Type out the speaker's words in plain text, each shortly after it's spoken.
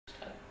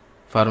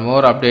For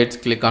more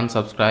updates, click on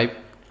subscribe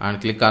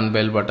and click on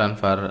bell button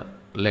for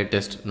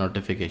latest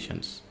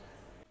notifications.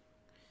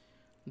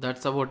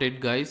 That's about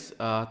it, guys.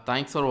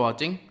 Thanks for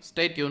watching.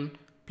 Stay tuned.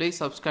 Please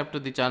subscribe to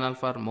the channel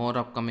for more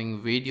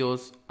upcoming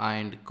videos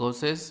and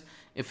courses.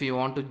 If you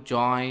want to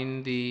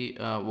join the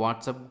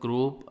WhatsApp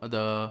group,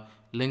 the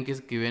link is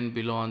given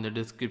below on the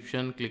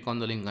description. Click on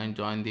the link and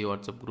join the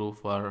WhatsApp group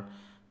for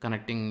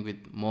connecting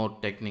with more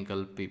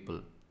technical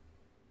people.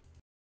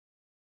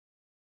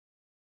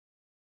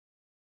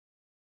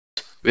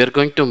 We are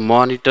going to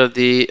monitor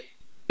the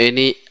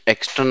any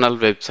external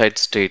website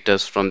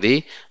status from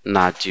the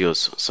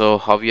Nagios. So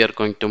how we are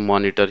going to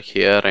monitor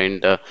here,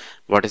 and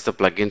what is the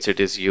plugins it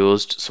is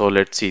used. So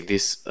let's see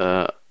this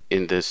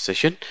in this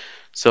session.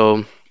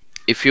 So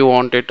if you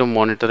wanted to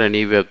monitor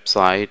any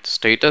website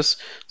status,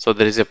 so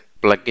there is a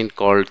plugin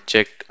called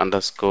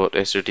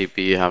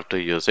check_http. You have to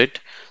use it.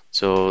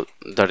 So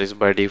that is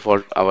by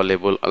default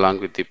available along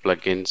with the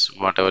plugins.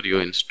 Whatever you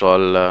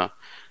install,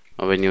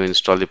 when you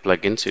install the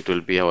plugins, it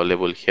will be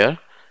available here.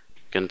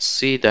 You can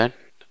see that.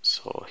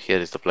 So here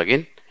is the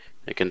plugin.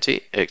 You can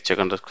see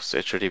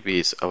check_http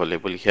is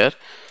available here.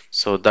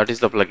 So that is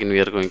the plugin we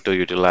are going to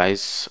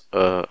utilize,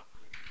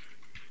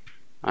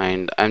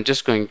 and I'm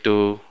just going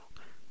to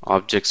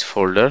objects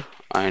folder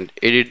and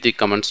edit the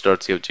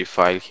comments.cfg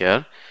file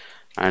here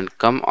and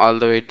come all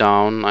the way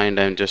down, and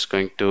I'm just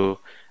going to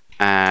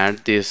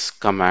add this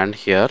command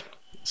here.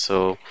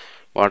 So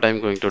what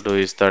I'm going to do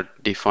is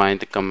that define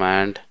the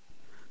command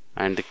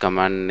and the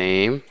command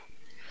name.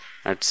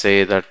 Let's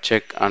say that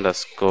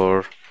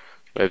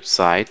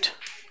check_website,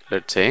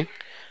 let's say,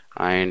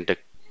 and the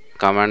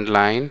command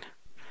line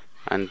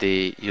and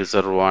the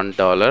user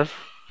 $1.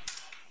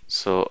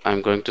 So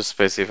I'm going to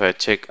specify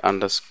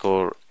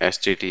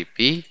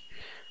check_http,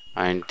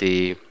 and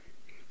the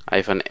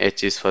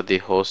 -h is for the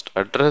host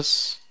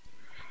address,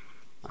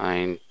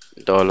 and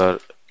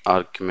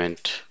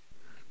 $argument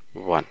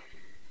 1.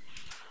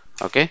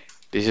 Okay,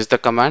 this is the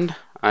command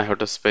I have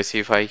to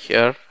specify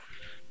here.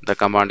 The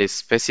command is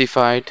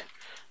specified.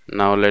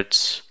 Now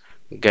let's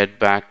get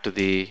back to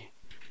the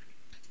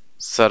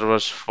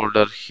servers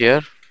folder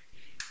here,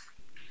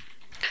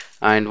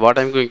 and what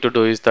I'm going to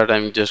do is that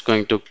I'm just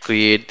going to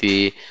create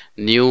the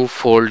new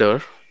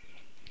folder,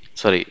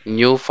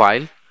 new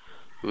file,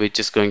 which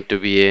is going to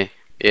be a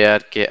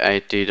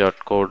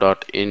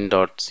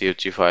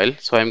arkit.co.in.chg file.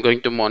 So I'm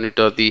going to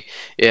monitor the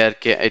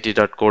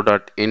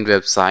arkit.co.in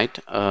website.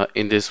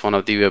 In this one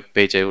of the web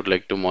page I would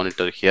like to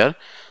monitor here.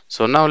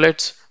 So now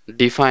let's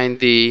define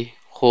the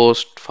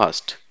host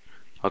first.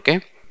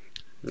 Okay,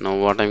 now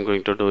what I'm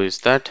going to do is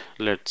that,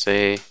 let's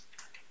say,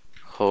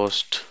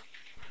 host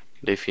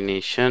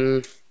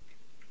definition.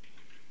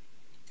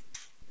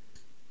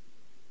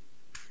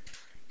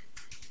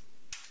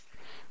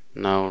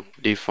 Now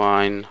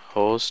define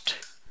host,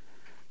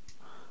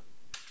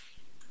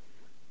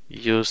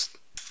 use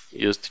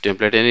the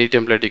template, any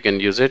template you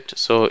can use it.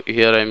 So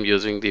here I'm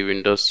using the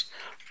Windows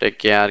Tech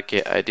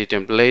ARKit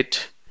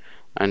template,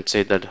 and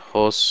say that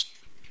host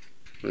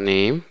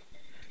name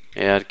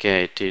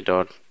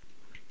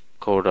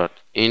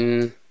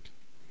arkit.co.in,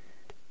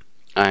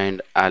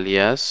 and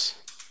alias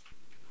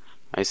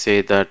I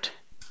say that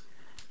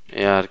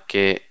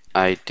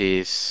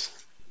arkit's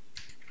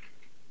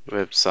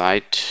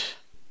website,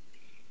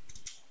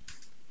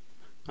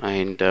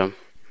 and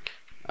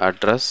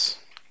address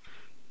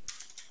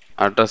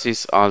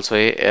is also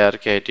a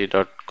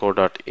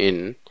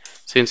arkit.co.in.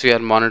 Since we are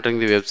monitoring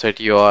the website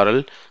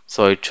URL,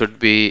 so it should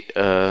be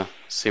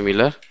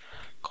similar.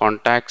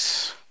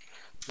 Contacts,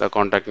 the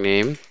contact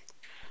name,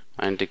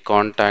 and the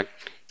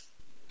contact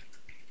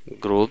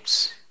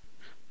groups,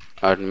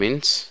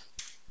 admins,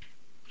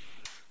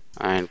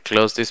 and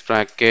close this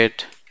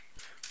bracket,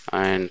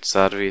 and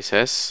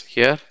services.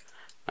 Here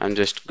I'm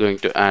just going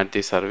to add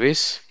the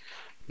service,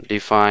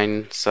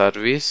 define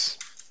service,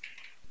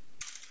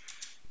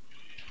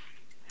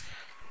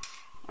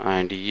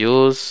 and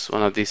use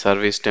one of the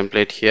service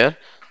template here.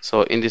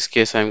 So in this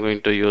case I'm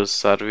going to use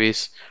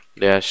service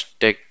dash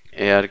tech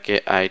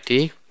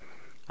arkit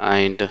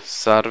and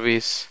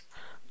service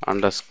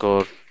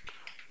underscore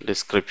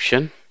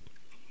description.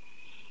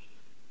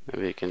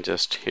 We can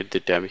just hit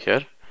the tab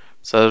here.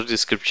 Service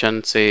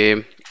description,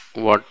 say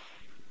what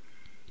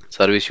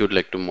service you would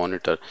like to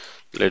monitor.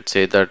 Let's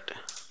say that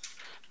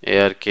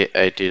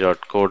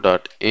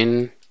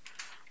arkit.co.in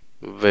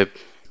web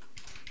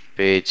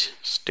page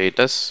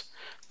status,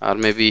 or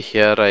maybe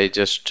here I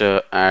just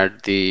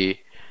add the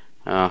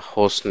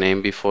host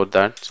name before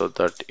that, so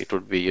that it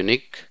would be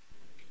unique,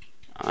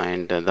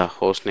 and the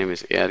host name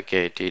is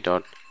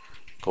arkit.co.in,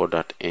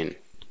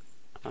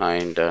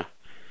 and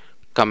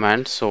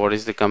command. So what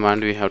is the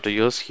command we have to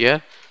use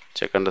here?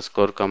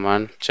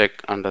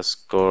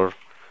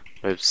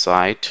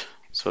 check_website.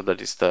 So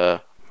that is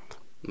the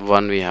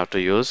one we have to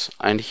use,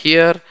 and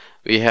here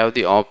we have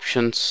the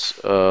options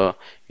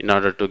in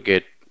order to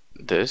get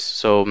this.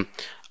 So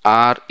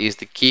R is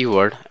the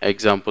keyword.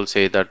 Example,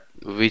 say that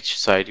which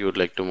site you would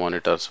like to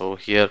monitor. So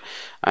here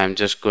I'm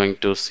just going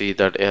to see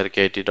that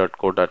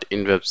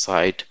arkit.co.in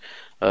website,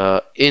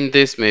 In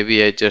this,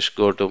 maybe I just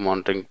go to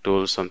monitoring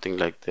tool, something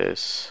like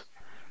this,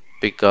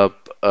 pick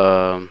up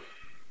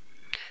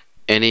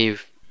any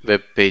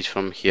web page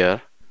from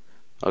here.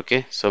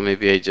 Okay, so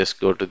maybe I just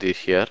go to the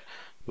here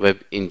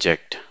web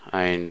inject,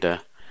 and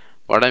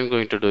what I'm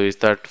going to do is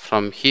that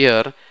from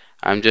here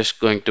I'm just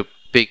going to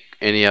pick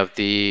any of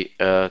the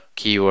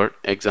keyword.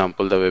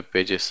 Example, the web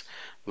page is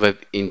web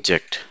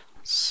inject,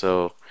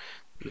 so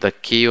the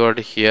keyword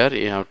here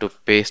you have to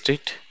paste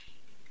it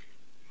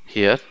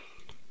here.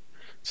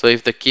 So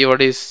if the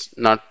keyword is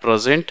not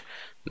present,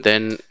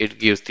 then it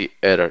gives the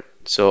error.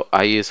 So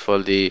I is for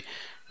the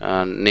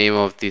name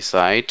of the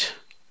site,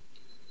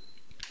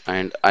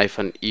 and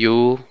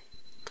 -u,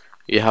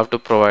 you have to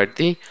provide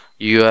the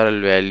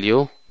URL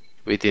value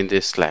within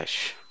this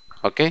slash.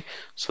 Okay,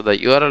 so the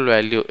URL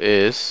value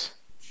is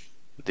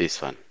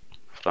this one,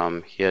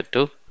 from here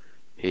to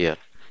here.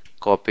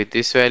 Copy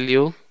this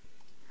value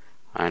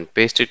and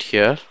paste it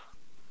here,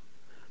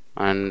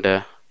 and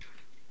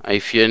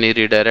if you any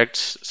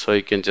redirects, so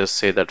you can just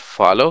say that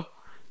follow,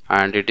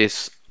 and it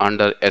is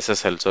under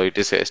SSL, so it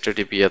is a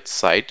HTTPS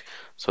site,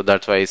 so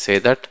that's why I say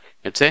that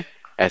it's a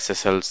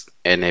SSL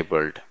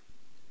enabled.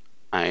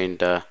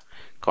 And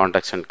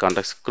contacts and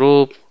contacts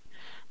group,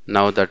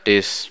 now that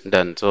is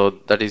done. So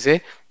that is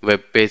a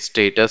web page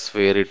status,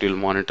 where it will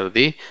monitor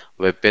the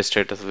web page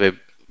status, web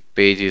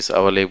page is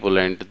available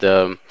and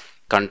the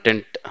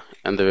content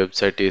and the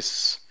website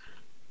is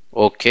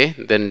okay,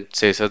 then it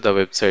says that the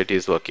website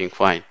is working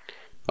fine.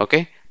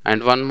 Okay,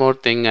 and one more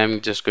thing,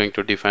 I'm just going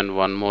to define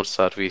one more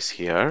service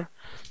here.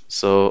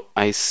 So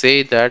I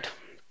say that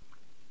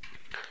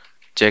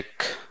check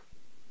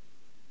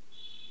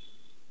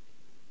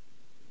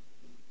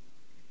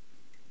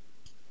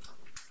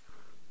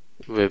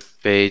web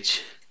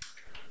page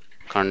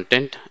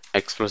content,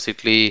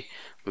 explicitly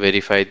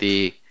verify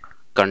the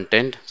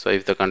content. So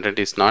if the content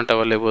is not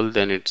available,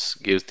 then it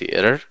gives the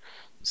error.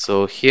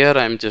 So here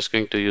I'm just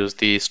going to use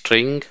the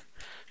string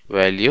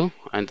value,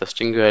 and the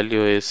string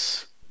value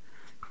is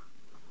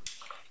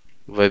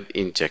web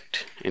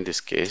inject in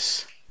this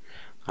case.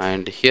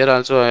 And here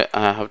also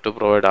I have to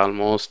provide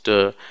almost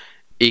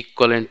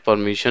equivalent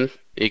permission,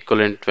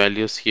 equivalent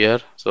values here.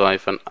 So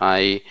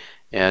 -I,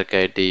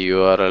 Arkit,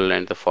 URL,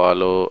 and the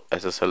follow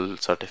SSL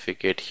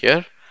certificate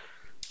here.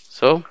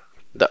 So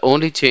the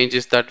only change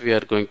is that we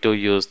are going to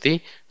use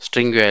the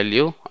string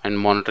value and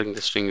monitoring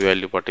the string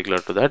value particular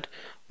to that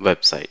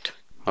website.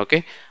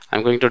 Okay,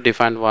 I'm going to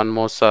define one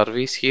more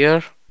service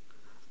here,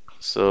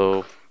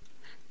 so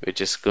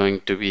which is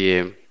going to be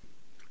a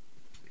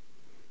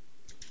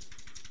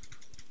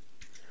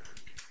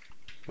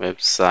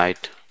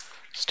website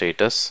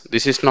status.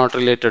 This is not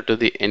related to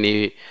the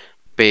any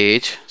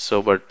page,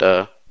 so but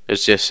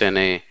it's just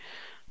a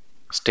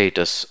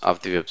status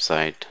of the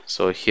website.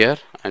 So here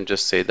I'm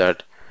just say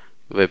that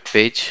web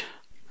page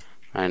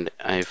and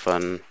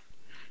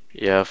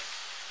 -f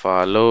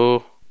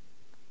follow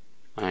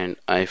and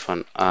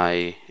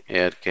 -i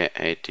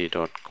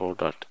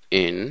arkit.co.in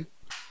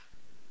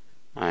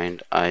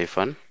and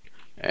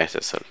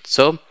 -ssl.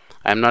 So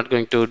I'm not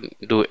going to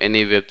do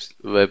any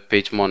web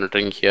page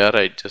monitoring here.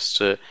 I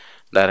just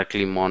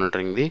directly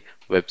monitoring the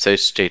website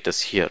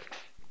status here.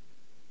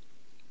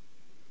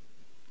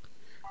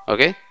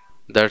 Okay,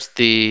 that's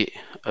the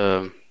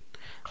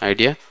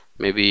idea.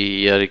 Maybe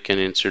here you can,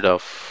 instead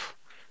of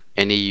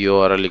any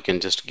URL, you can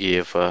just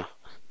give a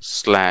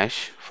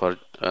slash for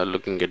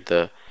looking at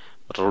the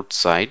root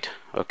side.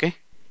 Okay,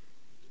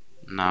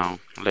 now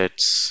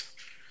let's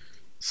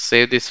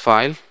save this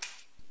file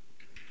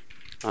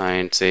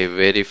and say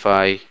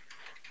verify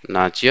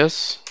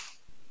Nagios.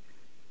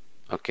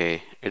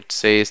 Okay, it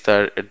says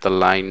that at the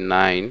line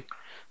 9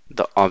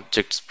 the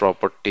object's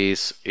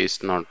properties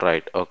is not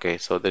right. Okay,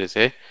 so there is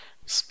a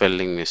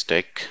spelling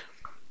mistake.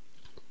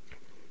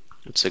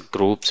 It's a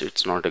groups,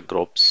 it's not a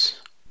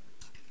groups.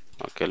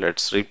 Okay,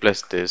 let's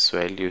replace this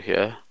value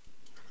here.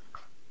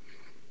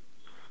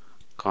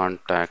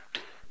 Contact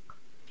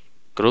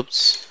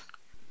groups.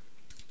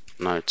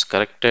 Now it's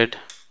corrected.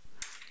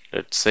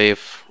 Let's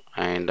save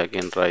and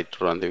again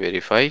run the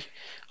verify.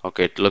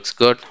 Okay, it looks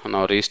good.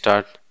 Now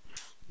restart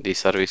the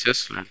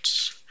services.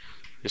 Let's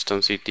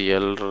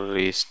systemctl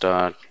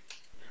restart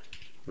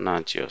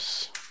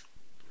Nagios.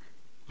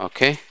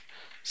 Okay,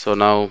 so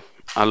now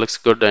all looks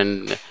good,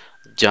 and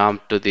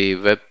jump to the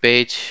web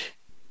page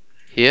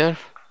here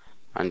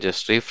and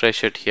just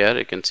refresh it. Here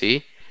you can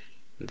see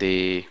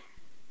the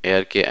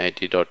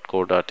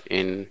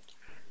arkit.co.in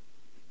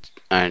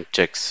and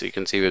checks. You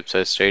can see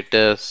website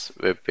status,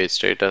 web page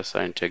status,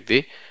 and check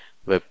the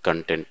web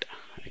content.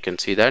 You can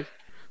see that.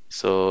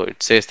 So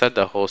it says that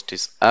the host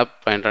is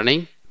up and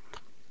running,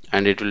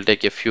 and it will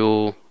take a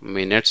few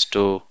minutes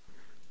to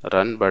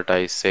run, but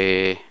I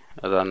say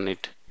run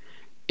it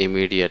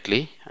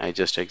immediately. I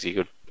just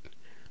execute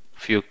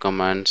few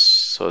commands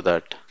so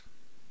that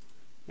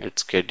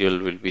its schedule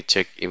will be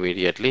checked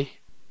immediately.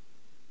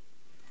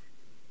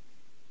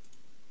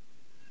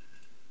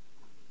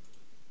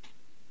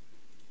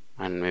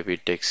 And maybe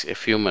it takes a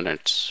few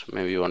minutes,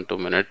 maybe 1-2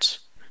 minutes.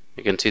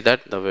 You can see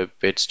that the web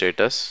page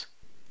status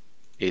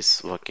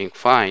is working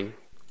fine.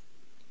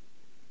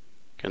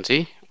 You can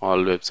see all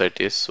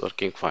website is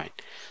working fine.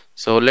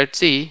 So let's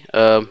see,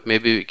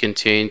 maybe we can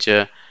change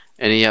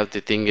any of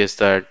the thing is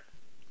that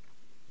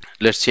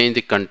let's change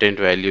the content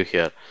value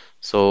here.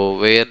 So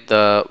where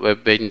the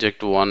web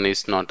inject one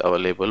is not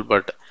available,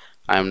 but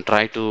I am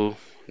trying to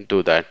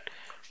do that.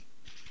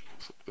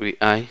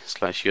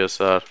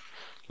 vi/usr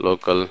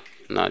local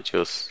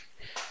Nagios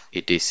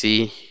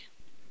etc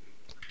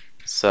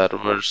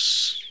servers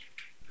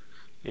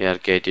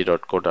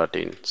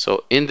arkt.co.in.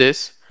 So in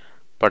this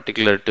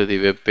particular to the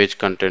web page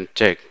content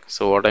check,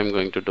 so what I'm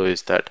going to do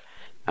is that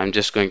I'm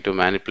just going to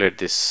manipulate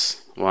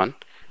this one.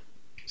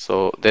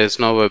 So there is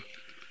no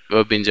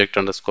web inject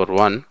underscore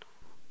one,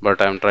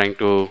 but I'm trying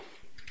to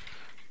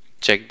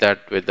check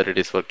that whether it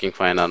is working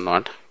fine or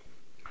not.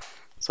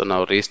 So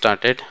now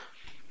restart it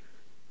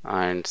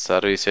and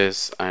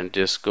services and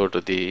just go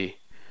to the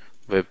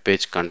web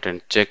page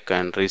content check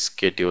and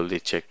reschedule the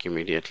check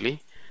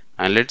immediately,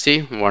 and let's see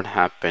what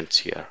happens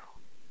here.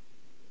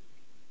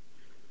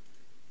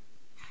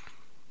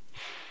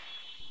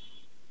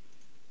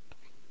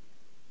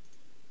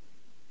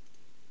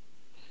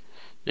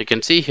 You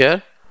can see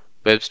here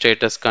web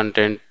status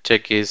content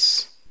check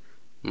is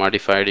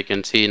modified. You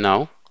can see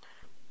now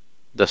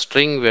the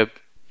string web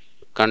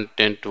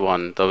content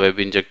one, the web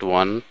inject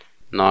one,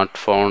 not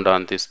found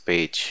on this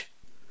page,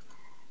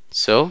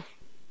 so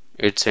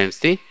it sends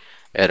the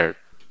error.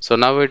 So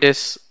now it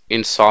is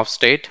in soft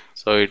state,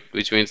 so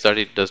which means that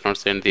it does not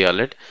send the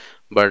alert,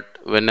 but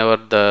whenever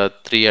the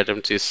 3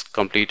 attempts is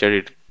completed,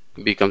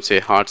 it becomes a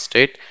hard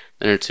state,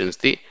 then it sends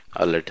the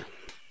alert.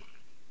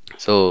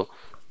 So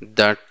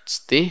that's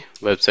the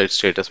website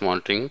status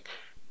monitoring,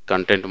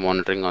 content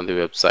monitoring on the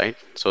website.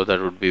 So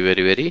that would be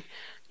very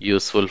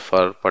useful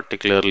for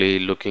particularly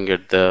looking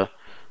at the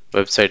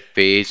website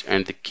page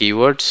and the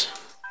keywords.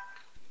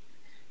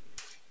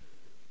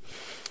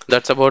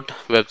 That's about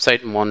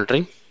website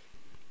monitoring.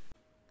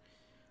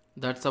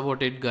 That's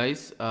about it,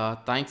 guys.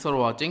 Thanks for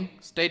watching.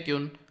 Stay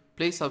tuned.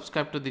 Please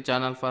subscribe to the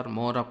channel for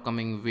more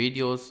upcoming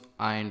videos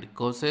and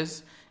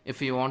courses.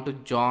 If you want to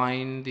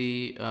join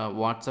the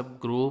WhatsApp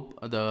group,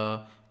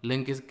 the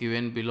link is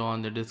given below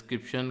on the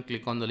description.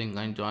 Click on the link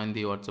and join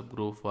the WhatsApp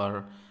group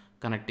for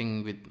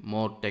connecting with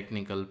more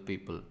technical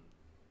people.